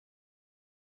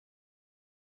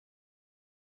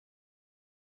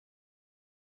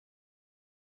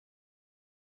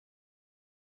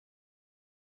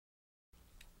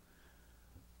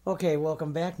Okay,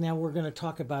 welcome back. Now we're going to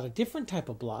talk about a different type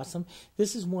of blossom.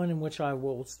 This is one in which we're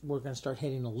going to start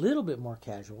heading a little bit more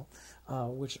casual,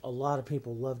 which a lot of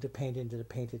people love to paint into the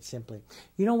Paint It Simply.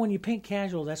 You know, when you paint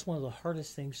casual, that's one of the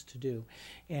hardest things to do.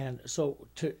 And so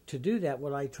to do that,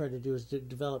 what I try to do is to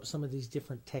develop some of these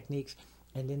different techniques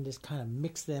and then just kind of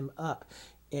mix them up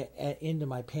into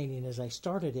my painting as I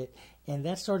started it, and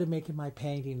that started making my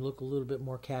painting look a little bit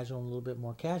more casual and a little bit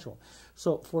more casual.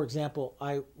 So, for example,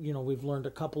 we've learned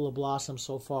a couple of blossoms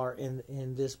so far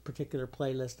in this particular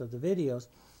playlist of the videos,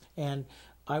 and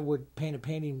I would paint a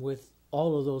painting with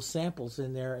all of those samples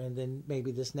in there, and then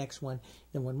maybe this next one,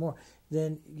 then one more.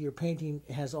 Then your painting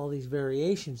has all these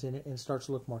variations in it and starts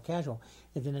to look more casual.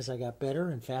 And then as I got better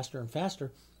and faster,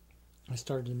 I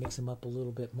started to mix them up a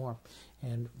little bit more,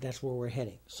 and that's where we're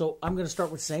heading. So I'm going to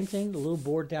start with the same thing, the little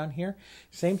board down here.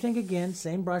 Same thing again,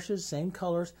 same brushes, same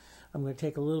colors. I'm going to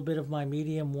take a little bit of my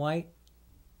medium white,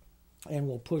 and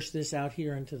we'll push this out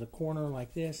here into the corner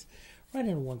like this, right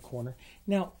in one corner.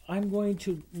 Now, I'm going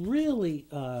to really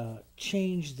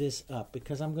change this up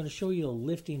because I'm going to show you a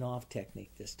lifting off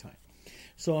technique this time.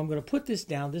 So I'm going to put this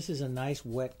down. This is a nice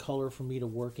wet color for me to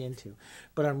work into,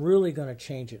 but I'm really going to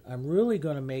change it. I'm really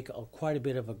going to make quite a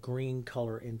bit of a green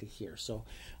color into here. So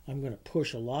I'm going to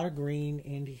push a lot of green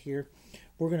into here.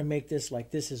 We're going to make this like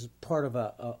this is part of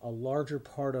a larger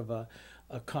part of a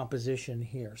composition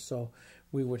here. So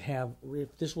we would have,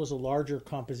 if this was a larger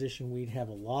composition, we'd have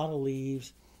a lot of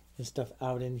leaves and stuff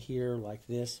out in here like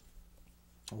this.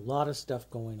 A lot of stuff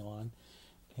going on.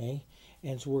 Okay,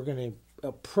 and so we're going to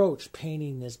approach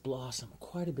painting this blossom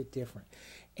quite a bit different,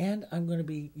 and I'm going to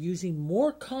be using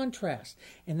more contrast,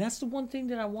 and that's the one thing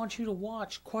that I want you to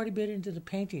watch quite a bit into the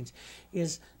paintings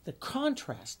is the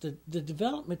contrast, the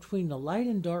development between the light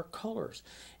and dark colors.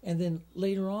 And then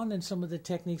later on in some of the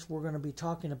techniques we're going to be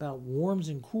talking about warms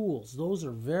and cools. Those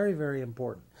are very, very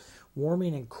important.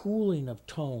 Warming and cooling of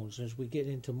tones as we get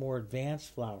into more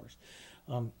advanced flowers.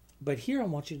 But here I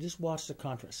want you to just watch the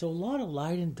contrast. So a lot of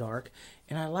light and dark,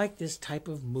 and I like this type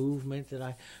of movement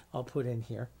that I'll put in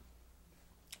here.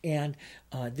 And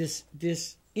this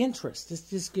interest,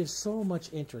 this gives so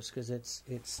much interest because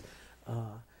it's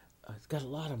got a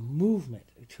lot of movement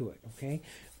to it, okay?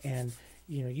 And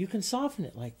you know, you can soften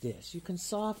it like this. You can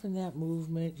soften that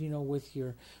movement, you know, with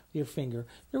your finger.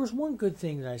 There was one good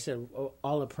thing that I said,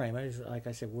 alla prima. Like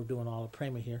I said, we're doing alla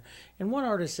prima here. And one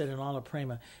artist said in alla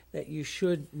prima that you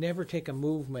should never take a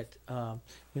movement,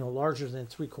 larger than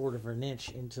 3/4 of an inch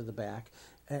into the back.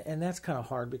 And that's kind of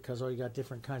hard because you got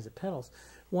different kinds of petals.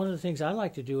 One of the things I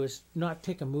like to do is not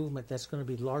take a movement that's going to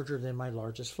be larger than my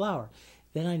largest flower.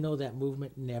 Then I know that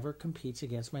movement never competes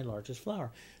against my largest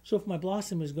flower. So if my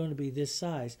blossom is going to be this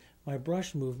size, my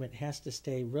brush movement has to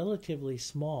stay relatively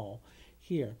small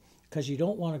here because you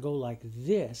don't want to go like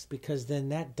this because then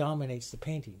that dominates the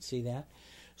painting. See that?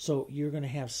 So you're going to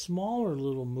have smaller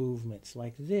little movements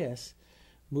like this,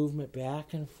 movement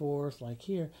back and forth like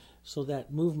here, so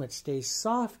that movement stays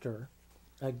softer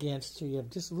against, so you have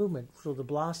just movement so the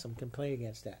blossom can play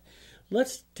against that.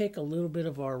 Let's take a little bit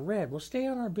of our red. We'll stay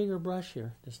on our bigger brush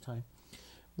here this time.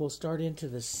 We'll start into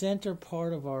the center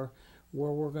part of where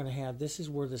we're going to have, this is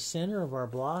where the center of our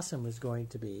blossom is going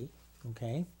to be,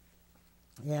 okay?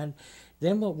 And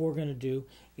then what we're going to do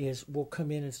is we'll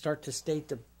come in and start to state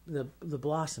the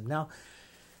blossom. Now,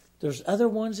 there's other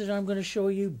ones that I'm going to show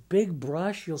you. Big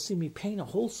brush. You'll see me paint a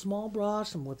whole small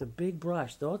blossom with a big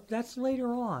brush. That's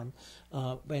later on,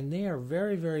 and they are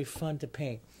very, very fun to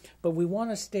paint. But we want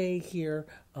to stay here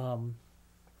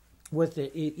with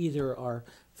either our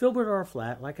filbert or our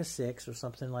flat, like a 6 or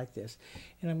something like this.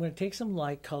 And I'm going to take some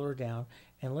light color down,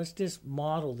 and let's just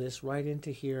model this right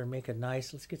into here and make a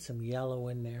nice, let's get some yellow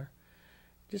in there.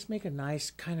 Just make a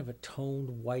nice kind of a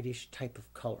toned whitish type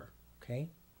of color, okay?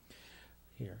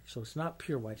 Here. So it's not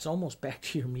pure white. It's almost back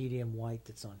to your medium white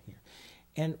that's on here.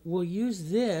 And we'll use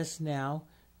this now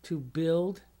to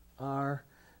build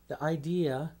the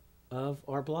idea of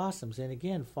our blossoms. And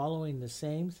again, following the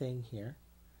same thing here.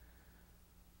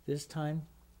 This time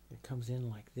it comes in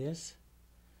like this,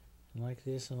 and like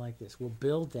this, and like this. We'll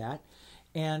build that.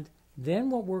 And then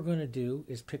what we're going to do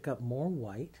is pick up more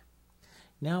white.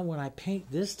 Now when I paint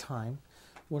this time,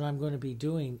 what I'm going to be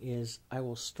doing is I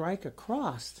will strike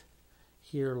across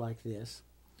here like this.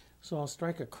 So I'll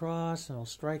strike across, and I'll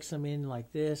strike some in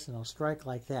like this, and I'll strike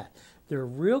like that. They're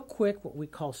real quick, what we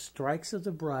call strikes of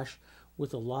the brush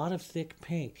with a lot of thick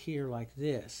paint here like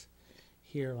this,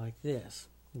 here like this,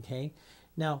 okay?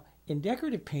 Now, in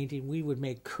decorative painting, we would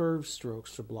make curved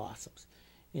strokes for blossoms.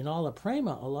 In alla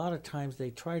prima, a lot of times they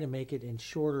try to make it in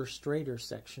shorter, straighter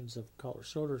sections of color,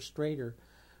 shorter, straighter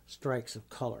strikes of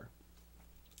color.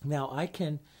 Now I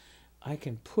can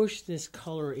push this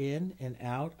color in and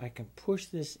out. I can push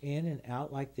this in and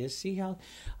out like this. See how,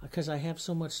 because I have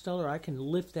so much color, I can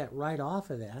lift that right off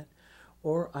of that,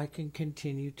 or I can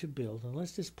continue to build. And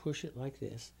let's just push it like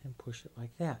this and push it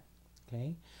like that.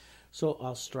 Okay, so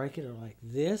I'll strike it like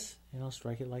this and I'll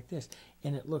strike it like this.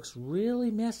 And it looks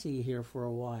really messy here for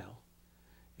a while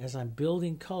as I'm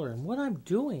building color. And what I'm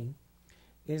doing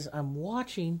is I'm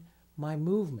watching my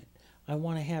movement. I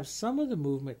want to have some of the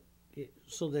movement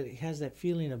so that it has that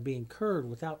feeling of being curved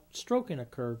without stroking a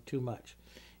curve too much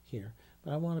here.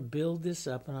 But I want to build this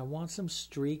up, and I want some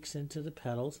streaks into the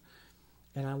petals,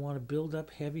 and I want to build up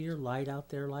heavier light out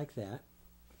there like that.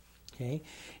 Okay,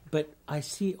 but I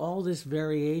see all this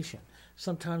variation.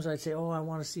 Sometimes I'd say, oh, I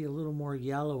want to see a little more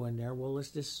yellow in there. Well,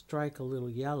 let's just strike a little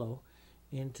yellow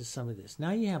into some of this.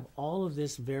 Now you have all of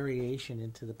this variation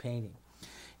into the painting.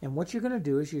 And what you're going to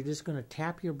do is you're just going to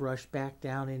tap your brush back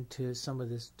down into some of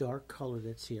this dark color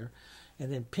that's here,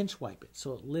 and then pinch wipe it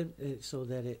so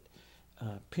that it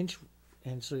pinch,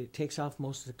 and so it takes off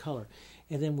most of the color.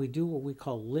 And then we do what we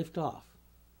call lift off.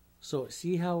 So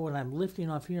see how when I'm lifting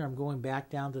off here, I'm going back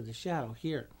down to the shadow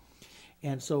here.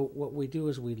 And so what we do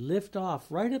is we lift off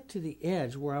right up to the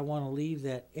edge where I want to leave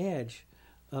that edge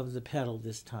of the petal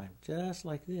this time, just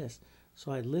like this.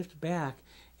 So I lift back,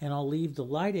 and I'll leave the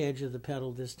light edge of the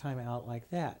petal this time out like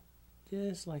that,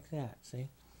 just like that, see?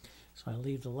 So I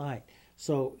leave the light.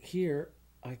 So here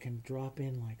I can drop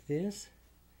in like this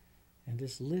and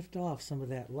just lift off some of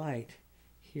that light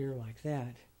here like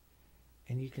that.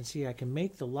 And you can see I can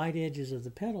make the light edges of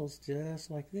the petals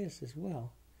just like this as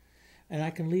well. And I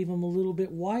can leave them a little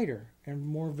bit wider and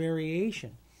more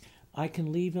variation. I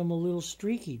can leave them a little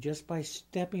streaky just by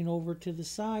stepping over to the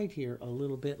side here a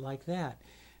little bit like that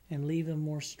and leave them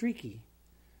more streaky.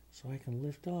 So I can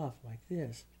lift off like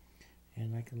this,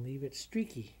 and I can leave it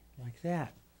streaky like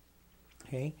that.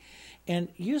 Okay, and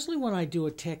usually when I do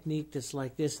a technique that's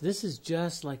like this is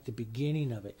just like the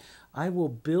beginning of it. I will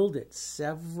build it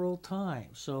several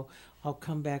times. So I'll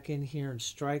come back in here and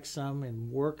strike some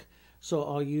and work. So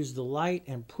I'll use the light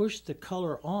and push the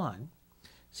color on.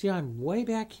 See, I'm way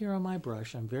back here on my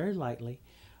brush. I'm very lightly.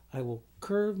 I will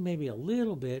curve maybe a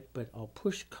little bit, but I'll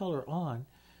push color on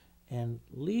and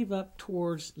leave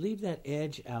that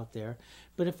edge out there.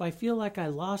 But if I feel like I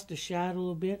lost a shadow a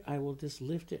little bit, I will just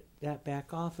lift that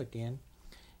back off again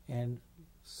and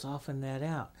soften that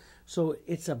out. So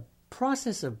it's a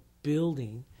process of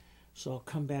building. So I'll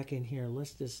come back in here.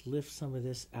 Let's just lift some of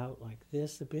this out like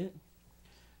this a bit.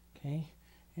 Okay,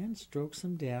 and stroke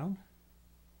some down.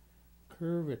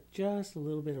 Curve it just a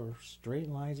little bit, or straight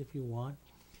lines if you want.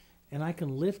 And I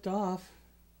can lift off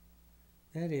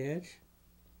that edge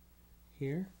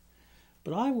here.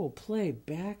 But I will play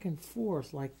back and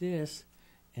forth like this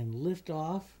and lift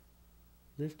off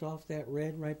that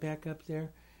red right back up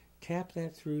there. Tap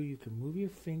that through. You can move your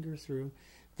finger through.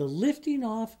 The lifting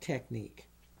off technique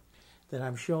that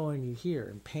I'm showing you here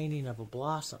in painting of a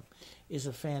blossom is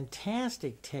a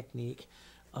fantastic technique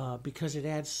because it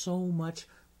adds so much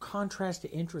contrast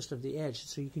to interest of the edge,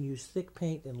 so you can use thick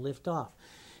paint and lift off.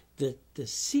 The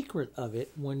secret of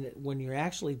it when you're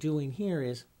actually doing here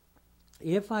is,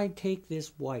 if I take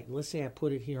this white, let's say I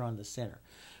put it here on the center,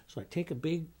 so I take a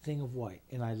big thing of white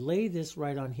and I lay this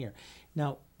right on here.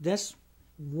 Now that's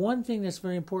one thing that's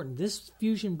very important. This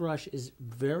fusion brush is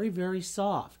very, very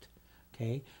soft.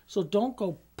 Okay, so don't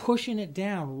go pushing it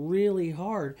down really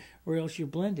hard or else you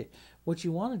blend it. What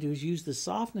you want to do is use the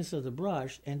softness of the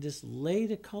brush and just lay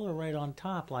the color right on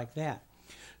top like that.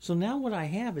 So now what I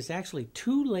have is actually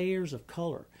 2 layers of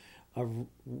color, of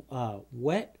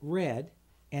wet red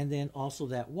and then also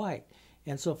that white.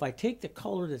 And so if I take the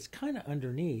color that's kind of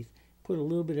underneath, put a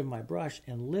little bit in my brush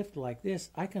and lift like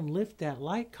this, I can lift that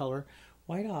light color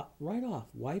right off.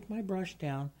 Wipe my brush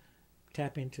down,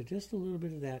 tap into just a little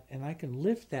bit of that, and I can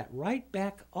lift that right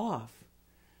back off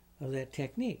of that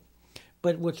technique.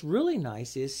 But what's really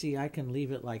nice is, see, I can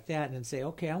leave it like that and say,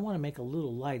 okay, I want to make a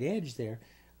little light edge there.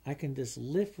 I can just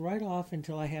lift right off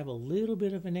until I have a little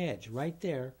bit of an edge right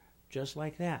there, just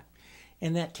like that.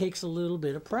 And that takes a little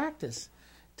bit of practice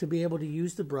to be able to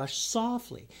use the brush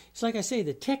softly. It's like I say,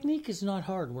 the technique is not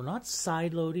hard. We're not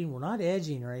side loading, we're not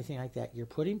edging or anything like that. You're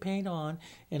putting paint on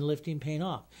and lifting paint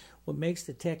off. What makes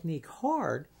the technique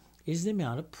hard is the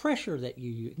amount of pressure that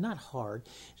you use. Not hard,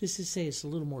 just to say it's a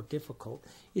little more difficult,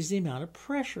 is the amount of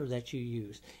pressure that you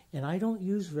use. And I don't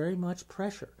use very much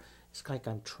pressure. It's like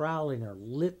I'm troweling or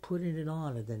putting it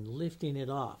on and then lifting it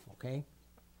off, okay?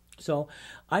 So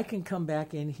I can come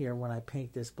back in here when I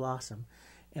paint this blossom,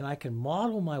 and I can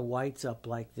model my whites up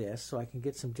like this so I can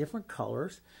get some different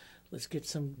colors. let's get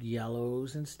some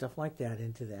yellows and stuff like that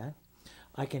into that.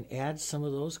 I can add some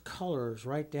of those colors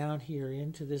right down here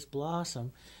into this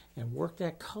blossom and work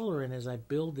that color in as I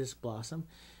build this blossom.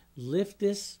 Lift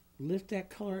that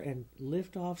color and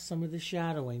lift off some of the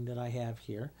shadowing that I have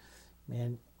here,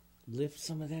 and lift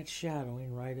some of that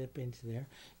shadowing right up into there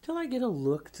till I get a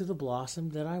look to the blossom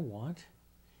that I want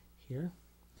here.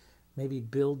 Maybe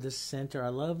build the center. I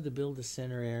love to build the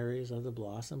center areas of the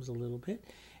blossoms a little bit.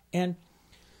 And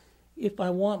if I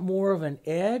want more of an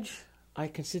edge, I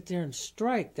can sit there and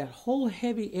strike that whole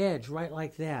heavy edge right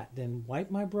like that. Then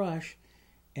wipe my brush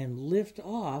and lift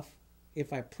off.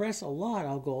 If I press a lot,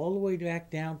 I'll go all the way back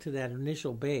down to that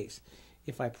initial base.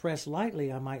 If I press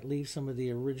lightly, I might leave some of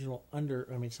the original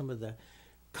some of the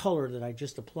color that I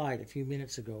just applied a few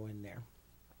minutes ago in there.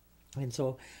 And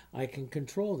so I can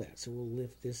control that. So we'll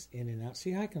lift this in and out.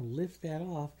 See, I can lift that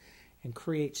off and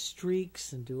create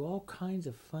streaks and do all kinds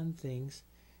of fun things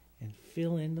and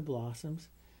fill in the blossoms.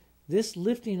 This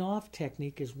lifting off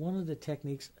technique is one of the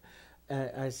techniques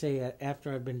I say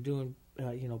after I've been doing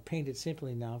Painted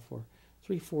Simply now for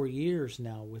 3-4 years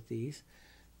now with these.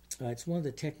 It's one of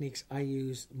the techniques I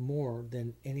use more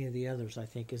than any of the others, I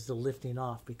think, is the lifting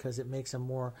off, because it makes a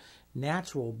more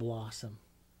natural blossom.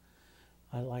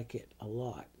 I like it a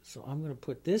lot. So I'm going to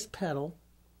put this petal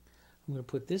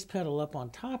up on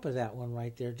top of that one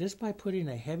right there, just by putting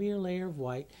a heavier layer of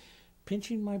white,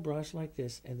 pinching my brush like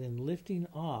this, and then lifting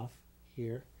off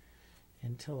here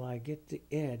until I get the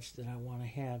edge that I want to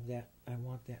have, that I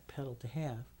want that petal to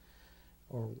have,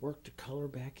 or work the color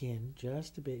back in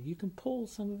just a bit. You can pull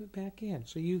some of it back in.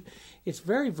 So it's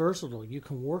very versatile. You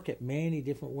can work it many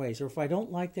different ways. Or if I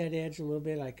don't like that edge a little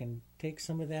bit, I can take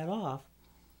some of that off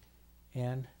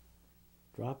and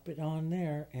drop it on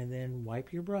there, and then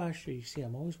wipe your brush. So you see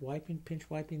I'm always pinch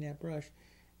wiping that brush,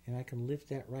 and I can lift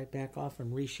that right back off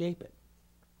and reshape it.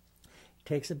 It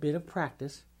takes a bit of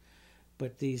practice,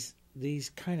 but these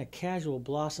kind of casual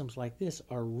blossoms like this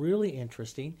are really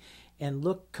interesting and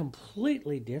look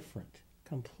completely different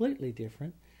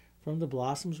from the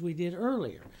blossoms we did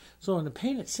earlier. So in the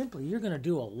Paint It Simply, you're going to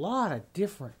do a lot of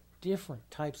different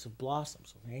types of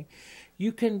blossoms. Okay,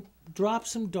 you can drop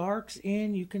some darks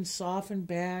in, you can soften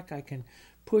back, I can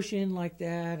push in like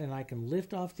that, and I can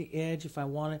lift off the edge if I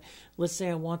want it. Let's say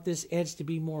I want this edge to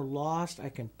be more lost, I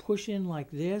can push in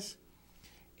like this,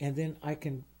 and then I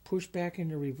can push back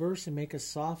into reverse and make a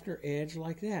softer edge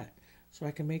like that. So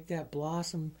I can make that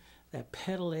blossom, that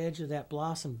petal edge of that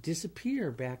blossom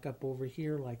disappear back up over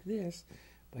here like this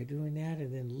by doing that,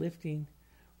 and then lifting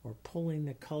or pulling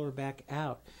the color back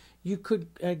out. You could,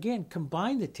 again,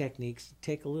 combine the techniques,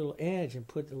 take a little edge and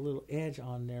put a little edge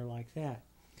on there like that,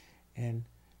 and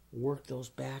work those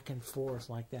back and forth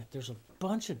like that. There's a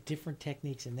bunch of different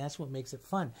techniques, and that's what makes it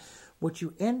fun. What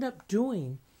you end up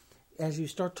doing as you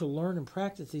start to learn and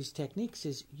practice these techniques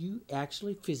is you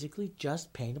actually physically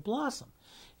just paint a blossom.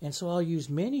 And so I'll use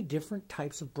many different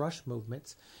types of brush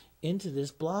movements into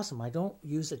this blossom. I don't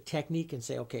use a technique and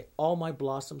say, okay, all my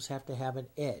blossoms have to have an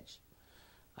edge.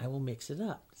 I will mix it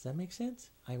up. Does that make sense?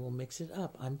 I will mix it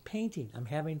up. I'm painting. I'm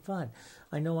having fun.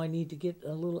 I know I need to get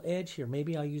a little edge here.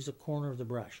 Maybe I'll use a corner of the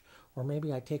brush. Or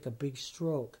maybe I take a big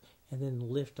stroke and then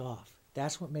lift off.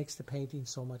 That's what makes the painting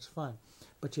so much fun.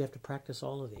 But you have to practice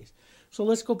all of these. So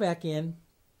let's go back in.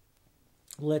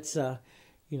 Let's,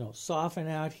 soften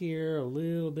out here a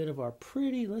little bit of our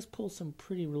let's pull some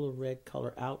pretty little red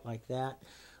color out like that.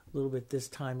 A little bit this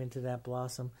time into that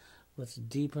blossom. Let's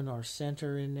deepen our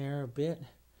center in there a bit.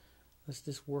 Let's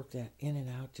just work that in and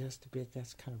out just a bit.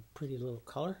 That's kind of pretty little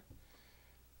color.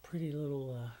 Pretty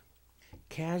little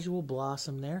casual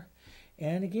blossom there.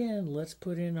 And again, let's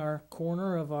put in our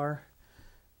corner of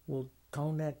we'll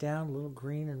tone that down, a little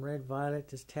green and red violet.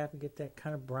 Just tap and get that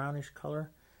kind of brownish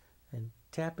color. And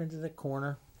tap into the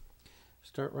corner.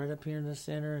 Start right up here in the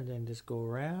center and then just go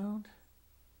around.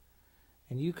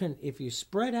 And you can, if you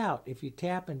spread out, if you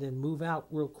tap and then move out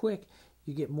real quick,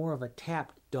 you get more of a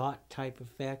tapped dot type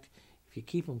effect. If you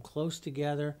keep them close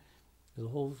together, the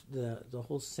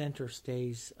whole center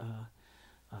stays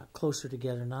closer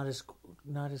together. Not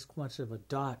as much of a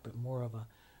dot, but more of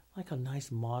like a nice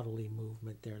model-y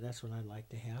movement there. That's what I like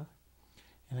to have.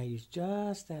 And I use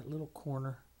just that little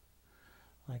corner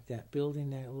like that, building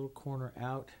that little corner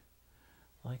out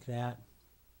like that.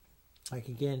 Like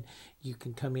again, you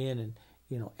can come in and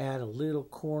add a little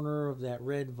corner of that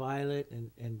red violet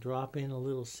and drop in a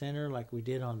little center like we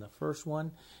did on the first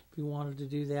one. If you wanted to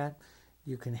do that,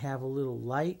 you can have a little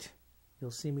light.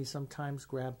 You'll see me sometimes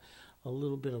grab a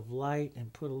little bit of light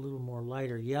and put a little more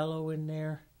lighter yellow in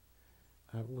there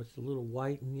with a little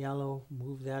white and yellow.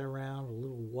 Move that around, a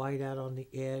little white out on the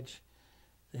edge.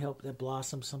 that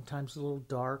blossom, sometimes little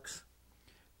darks.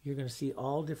 You're going to see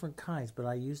all different kinds, but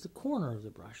I use the corner of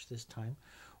the brush this time.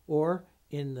 Or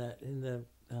in the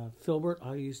filbert,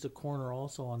 I'll use the corner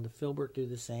also on the filbert, do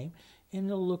the same. And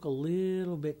it'll look a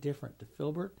little bit different. The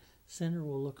filbert center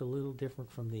will look a little different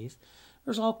from these.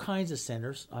 There's all kinds of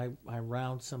centers. I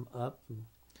round some up, and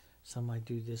some I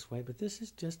do this way, but this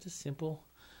is just a simple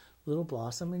little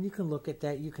blossom. And you can look at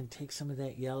that. You can take some of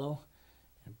that yellow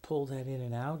and pull that in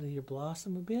and out of your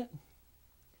blossom a bit.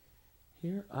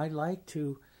 Here, I like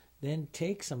to then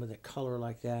take some of the color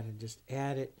like that and just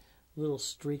add it, little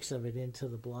streaks of it into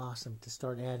the blossom to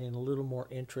start adding a little more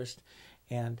interest.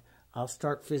 And I'll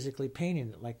start physically painting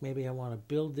it. Like maybe I want to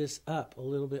build this up a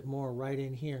little bit more right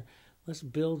in here. Let's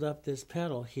build up this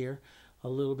petal here a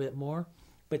little bit more.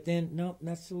 But then, no,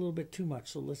 that's a little bit too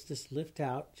much. So let's just lift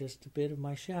out just a bit of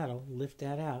my shadow. Lift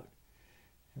that out.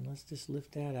 And let's just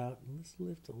lift that out. And let's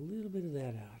lift a little bit of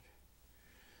that out.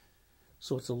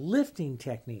 So it's a lifting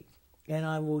technique. And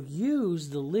I will use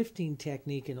the lifting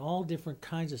technique in all different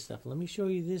kinds of stuff. Let me show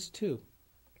you this too.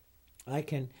 I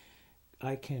can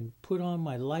put on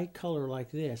my light color like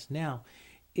this. Now,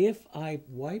 if I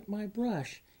wipe my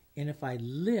brush and if I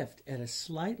lift at a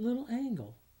slight little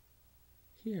angle,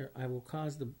 here I will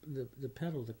cause the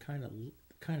petal to kind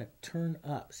of turn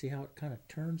up. See how it kind of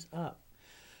turns up?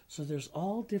 So there's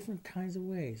all different kinds of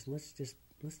ways. Let's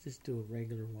just do a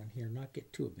regular one here. Not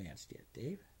get too advanced yet,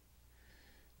 Dave.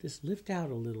 Just lift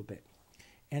out a little bit.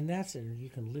 And that's it. You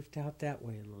can lift out that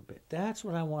way a little bit. That's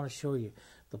what I want to show you.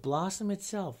 The blossom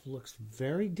itself looks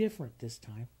very different this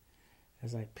time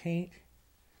as I paint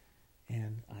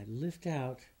and I lift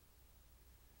out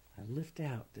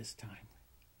this time.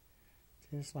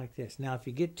 Just like this. Now, if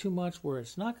you get too much where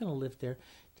it's not going to lift there,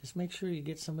 just make sure you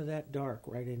get some of that dark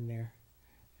right in there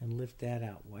and lift that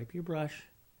out. Wipe your brush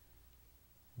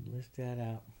and lift that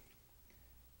out.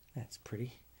 That's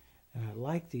pretty. And I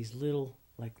like these little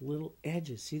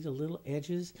edges. See the little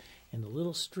edges and the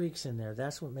little streaks in there?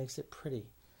 That's what makes it pretty.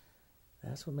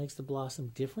 That's what makes the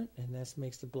blossom different, and that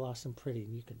makes the blossom pretty.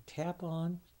 And you can tap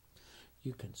on.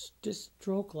 You can just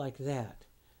stroke like that.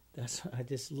 I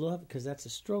just love, because that's a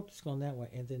stroke that's going that way.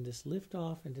 And then just lift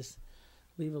off and just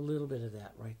leave a little bit of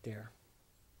that right there.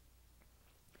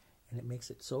 And it makes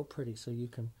it so pretty. So you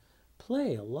can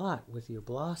play a lot with your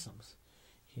blossoms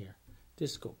here.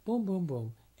 Just go boom, boom,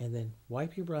 boom. And then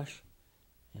wipe your brush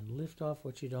and lift off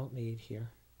what you don't need here.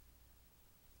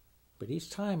 But each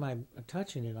time I'm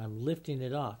touching it, I'm lifting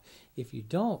it off. If you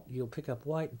don't, you'll pick up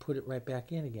white and put it right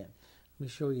back in again. Let me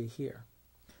show you here.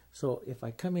 So if I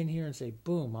come in here and say,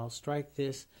 boom, I'll strike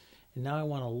this, and now I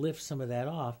want to lift some of that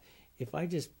off. If I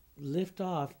just lift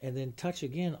off and then touch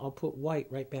again, I'll put white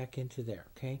right back into there,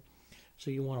 okay? So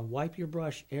you want to wipe your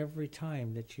brush every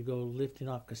time that you go lifting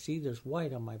off, because see, there's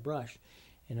white on my brush.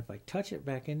 And if I touch it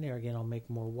back in there again, I'll make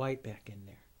more white back in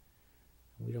there.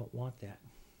 We don't want that.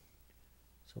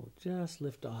 So just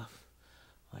lift off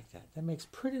like that. That makes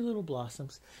pretty little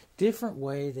blossoms. Different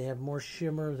way. They have more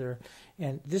shimmer there.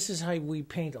 And this is how we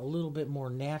paint a little bit more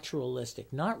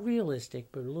naturalistic. Not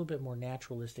realistic, but a little bit more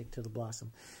naturalistic to the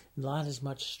blossom. Not as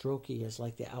much strokey as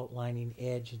like the outlining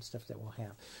edge and stuff that we'll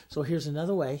have. So here's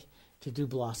another way to do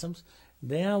blossoms.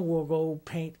 Now we'll go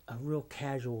paint a real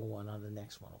casual one on the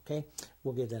next one, okay?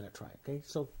 We'll give that a try, okay?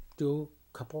 So do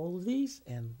a couple of these,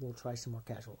 and we'll try some more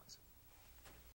casual ones.